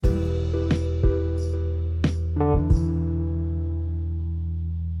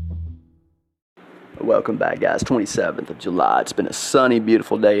Welcome back, guys. 27th of July. It's been a sunny,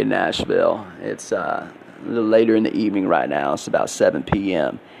 beautiful day in Nashville. It's a little later in the evening right now. It's about 7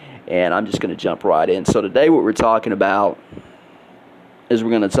 p.m. And I'm just going to jump right in. So today what we're talking about is we're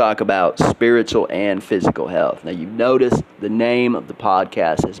going to talk about spiritual and physical health. Now, you've noticed the name of the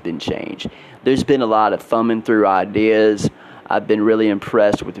podcast has been changed. There's been a lot of thumbing through ideas. I've been really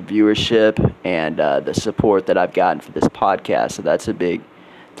impressed with the viewership and the support that I've gotten for this podcast. So that's a big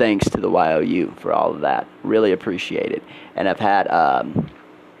thanks to the YOU for all of that. Really appreciate it. And I've had, I've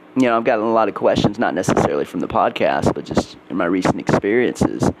gotten a lot of questions, not necessarily from the podcast, but just in my recent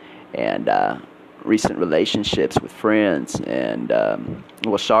experiences and recent relationships with friends. And,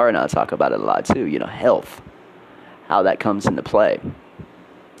 Shara and I talk about it a lot too, health, how that comes into play.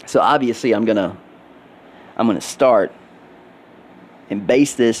 So obviously I'm gonna start and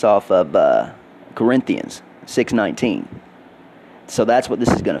base this off of Corinthians 6:19. So that's what this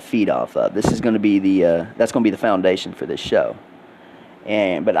is going to feed off of. This is going to be that's going to be the foundation for this show.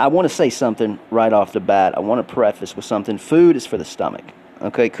 But I want to say something right off the bat. I want to preface with something. Food is for the stomach.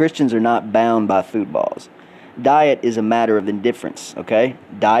 Okay, Christians are not bound by food laws. Diet is a matter of indifference. Okay,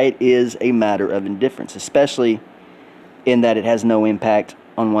 diet is a matter of indifference, especially in that it has no impact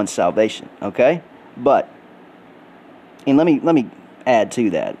on one's salvation. Okay, and let me add to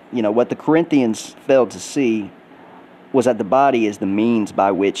that. What the Corinthians failed to see was that the body is the means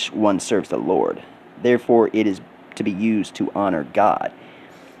by which one serves the Lord. Therefore, it is to be used to honor God.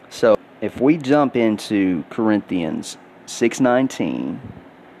 So, if we jump into Corinthians 6:19,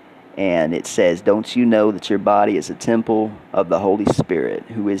 and it says, "Don't you know that your body is a temple of the Holy Spirit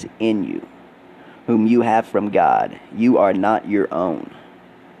who is in you, whom you have from God? You are not your own.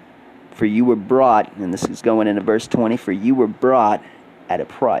 For you were brought," and this is going into verse 20, "for you were brought at a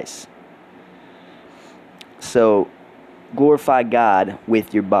price." So, glorify God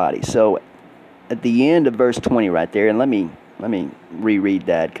with your body. So, at the end of verse 20 right there, and let me reread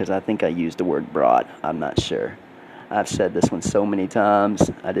that because I think I used the word brought. I'm not sure. I've said this one so many times,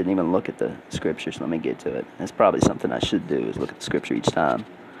 I didn't even look at the scriptures. Let me get to it. That's probably something I should do, is look at the scripture each time.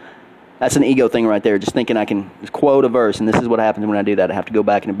 That's an ego thing right there, just thinking I can quote a verse, and this is what happens when I do that. I have to go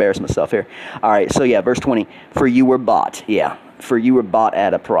back and embarrass myself here. All right, so verse 20, "For you were bought." Yeah, "For you were bought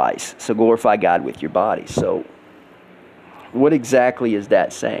at a price." So glorify God with your body. So what exactly is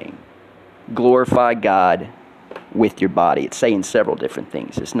that saying? Glorify God with your body. It's saying several different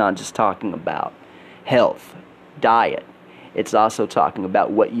things. It's not just talking about health, diet. It's also talking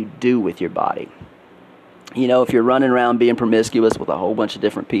about what you do with your body. If you're running around being promiscuous with a whole bunch of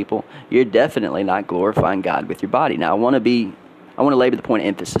different people, you're definitely not glorifying God with your body. Now, I want to labor the point of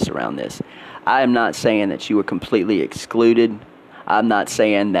emphasis around this. I am not saying that you are completely excluded. I'm not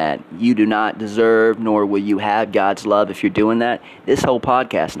saying that you do not deserve, nor will you have God's love if you're doing that. This whole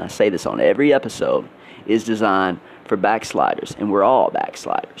podcast, and I say this on every episode, is designed for backsliders, and we're all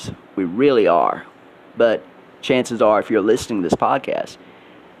backsliders. We really are. But chances are, if you're listening to this podcast,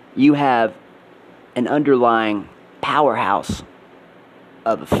 you have an underlying powerhouse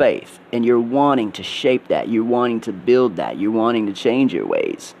of a faith, and you're wanting to shape that. You're wanting to build that. You're wanting to change your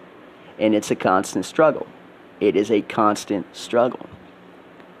ways, and it's a constant struggle. It is a constant struggle.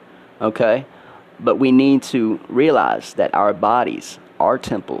 Okay? But we need to realize that our bodies are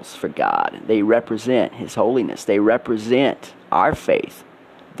temples for God. They represent His holiness. They represent our faith,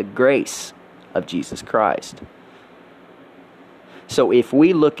 the grace of Jesus Christ. So if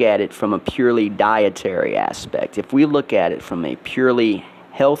we look at it from a purely dietary aspect, if we look at it from a purely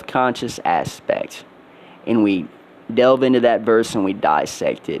health-conscious aspect, and we delve into that verse and we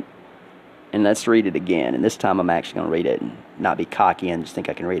dissect it, and let's read it again. And this time I'm actually going to read it and not be cocky and just think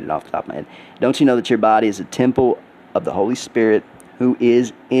I can read it off the top of my head. "Don't you know that your body is a temple of the Holy Spirit who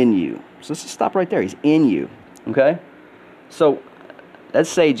is in you?" So let's just stop right there. He's in you. Okay? So let's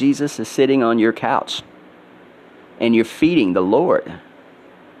say Jesus is sitting on your couch and you're feeding the Lord.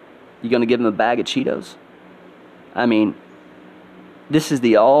 You going to give Him a bag of Cheetos? I mean, this is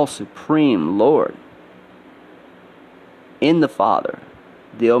the all-supreme Lord in the Father,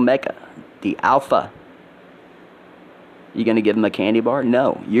 the Omega, the Alpha. You going to give Him a candy bar?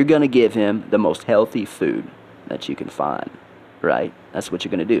 No. You're going to give Him the most healthy food that you can find, right? That's what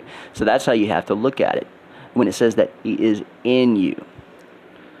you're going to do. So that's how you have to look at it when it says that He is in you.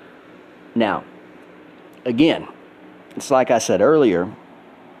 Now, again, it's like I said earlier,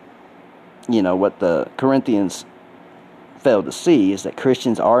 what the Corinthians failed to see is that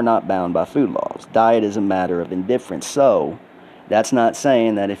Christians are not bound by food laws. Diet is a matter of indifference. So that's not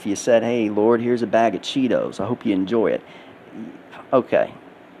saying that if you said, "Hey, Lord, here's a bag of Cheetos, I hope you enjoy it." Okay.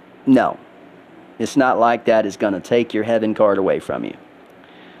 No. It's not like that is going to take your heaven card away from you.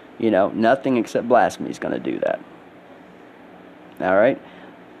 Nothing except blasphemy is going to do that. All right?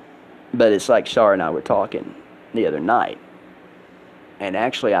 But it's like Shar and I were talking the other night. And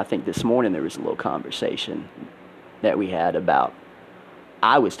actually, I think this morning there was a little conversation that we had about,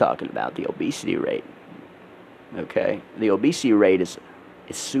 I was talking about the obesity rate. Okay? The obesity rate is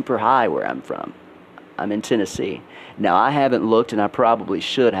super high where I'm from. I'm in Tennessee. Now, I haven't looked, and I probably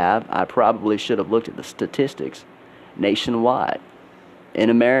should have. I probably should have looked at the statistics nationwide in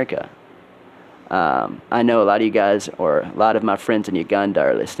America. I know a lot of you guys, or a lot of my friends in Uganda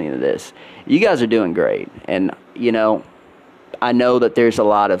are listening to this. You guys are doing great. And, I know that there's a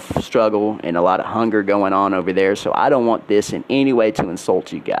lot of struggle and a lot of hunger going on over there, so I don't want this in any way to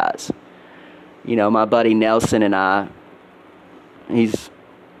insult you guys. My buddy Nelson and I, he's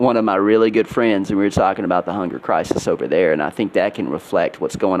one of my really good friends, and we were talking about the hunger crisis over there, and I think that can reflect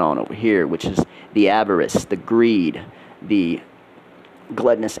what's going on over here, which is the avarice, the greed, the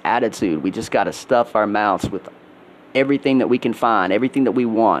gluttonous attitude. We just got to stuff our mouths with everything that we can find, everything that we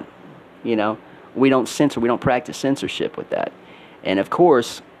want. We don't censor, we don't practice censorship with that. And of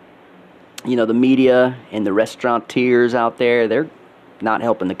course, the media and the restaurateurs out there, they're not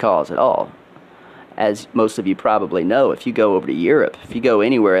helping the cause at all. As most of you probably know, if you go over to Europe, if you go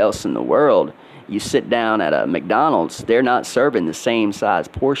anywhere else in the world, you sit down at a McDonald's, they're not serving the same size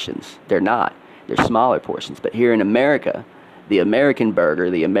portions. They're not. They're smaller portions. But here in America, the American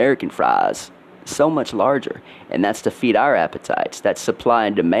burger, the American fries, so much larger. And that's to feed our appetites. That's supply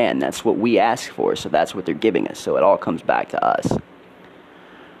and demand. That's what we ask for, so that's what they're giving us. So it all comes back to us.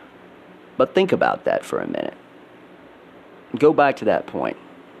 But think about that for a minute. Go back to that point.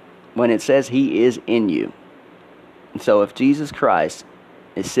 When it says he is in you. So if Jesus Christ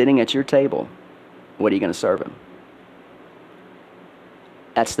is sitting at your table, what are you going to serve him?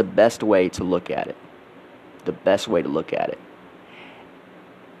 That's the best way to look at it. The best way to look at it.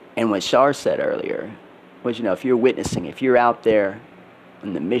 And what Shar said earlier was, if you're witnessing, if you're out there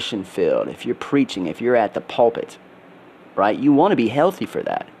in the mission field, if you're preaching, if you're at the pulpit, right, you want to be healthy for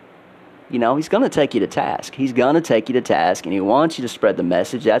that. He's going to take you to task. He's going to take you to task, and he wants you to spread the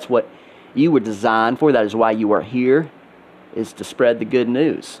message. That's what you were designed for. That is why you are here, is to spread the good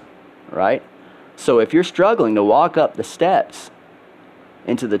news, right? So if you're struggling to walk up the steps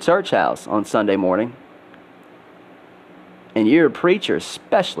into the church house on Sunday morning, and you're a preacher,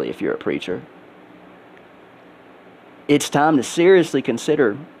 especially if you're a preacher, it's time to seriously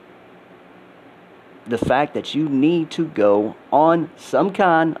consider the fact that you need to go on some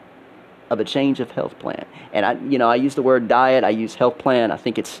kind of a change of health plan. And I use the word diet, I use health plan.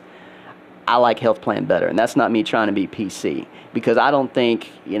 I like health plan better. And that's not me trying to be PC, because I don't think,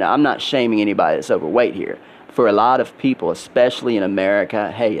 I'm not shaming anybody that's overweight here. For a lot of people, especially in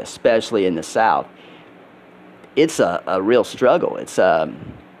America, especially in the South, it's a real struggle. It's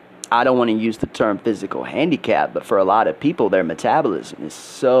I don't want to use the term physical handicap, but for a lot of people, their metabolism is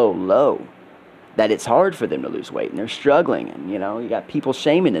so low that it's hard for them to lose weight, and they're struggling, and you got people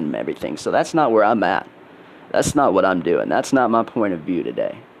shaming them and everything. So that's not where I'm at. That's not what I'm doing. That's not my point of view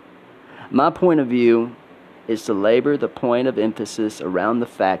today. My point of view is to labor the point of emphasis around the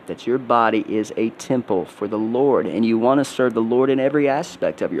fact that your body is a temple for the Lord, and you want to serve the Lord in every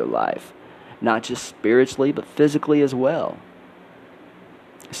aspect of your life, not just spiritually, but physically as well.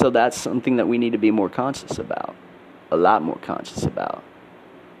 So that's something that we need to be more conscious about, a lot more conscious about.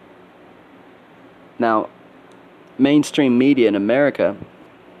 Now, mainstream media in America,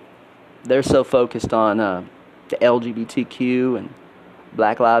 they're so focused on the LGBTQ and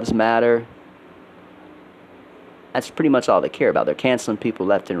Black Lives Matter. That's pretty much all they care about. They're canceling people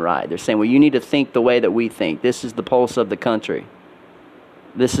left and right. They're saying, well, you need to think the way that we think. This is the pulse of the country.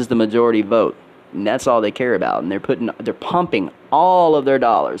 This is the majority vote. And that's all they care about. And they're pumping all of their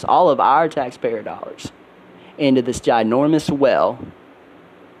dollars, all of our taxpayer dollars, into this ginormous well,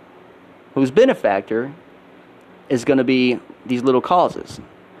 whose benefactor is going to be these little causes.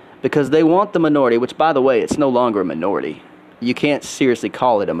 Because they want the minority, which, by the way, it's no longer a minority. You can't seriously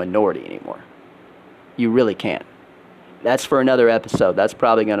call it a minority anymore. You really can't. That's for another episode. That's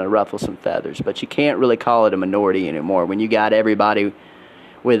probably going to ruffle some feathers. But you can't really call it a minority anymore when you got everybody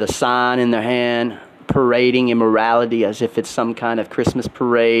with a sign in their hand parading immorality as if it's some kind of Christmas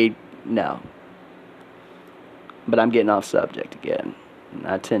parade. No. But I'm getting off subject again.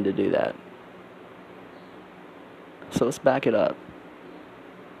 I tend to do that. So let's back it up.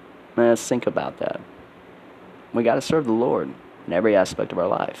 Let's think about that. We got to serve the Lord in every aspect of our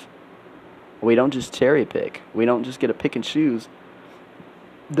life. We don't just cherry pick. We don't just get to pick and choose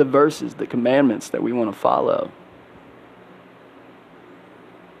the verses, the commandments that we want to follow.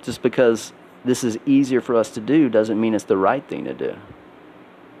 Just because this is easier for us to do doesn't mean it's the right thing to do.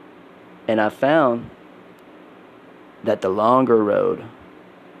 And I found that the longer road,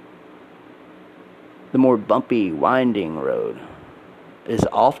 the more bumpy, winding road, is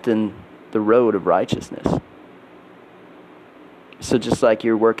often the road of righteousness. So just like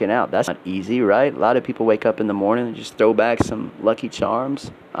you're working out, that's not easy, right? A lot of people wake up in the morning and just throw back some Lucky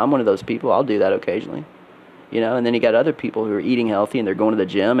Charms. I'm one of those people. I'll do that occasionally. And then you got other people who are eating healthy and they're going to the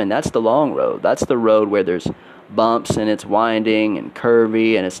gym, and that's the long road. That's the road where there's bumps and it's winding and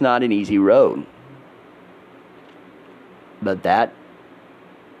curvy, and it's not an easy road. But that's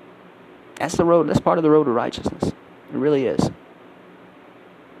the road. That's part of the road of righteousness. It really is.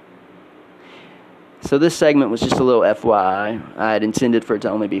 So this segment was just a little FYI. I had intended for it to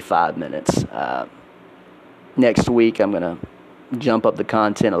only be 5 minutes. Next week, I'm going to jump up the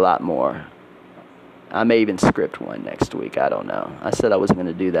content a lot more. I may even script one next week. I don't know. I said I wasn't going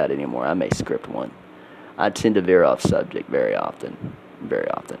to do that anymore. I may script one. I tend to veer off subject very often. Very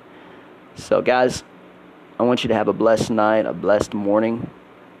often. So, guys, I want you to have a blessed night, a blessed morning.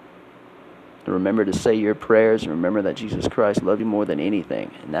 Remember to say your prayers. Remember that Jesus Christ loved you more than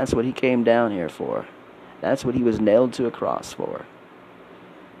anything. And that's what he came down here for. That's what he was nailed to a cross for.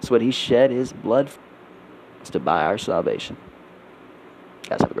 That's what he shed his blood for. It's to buy our salvation.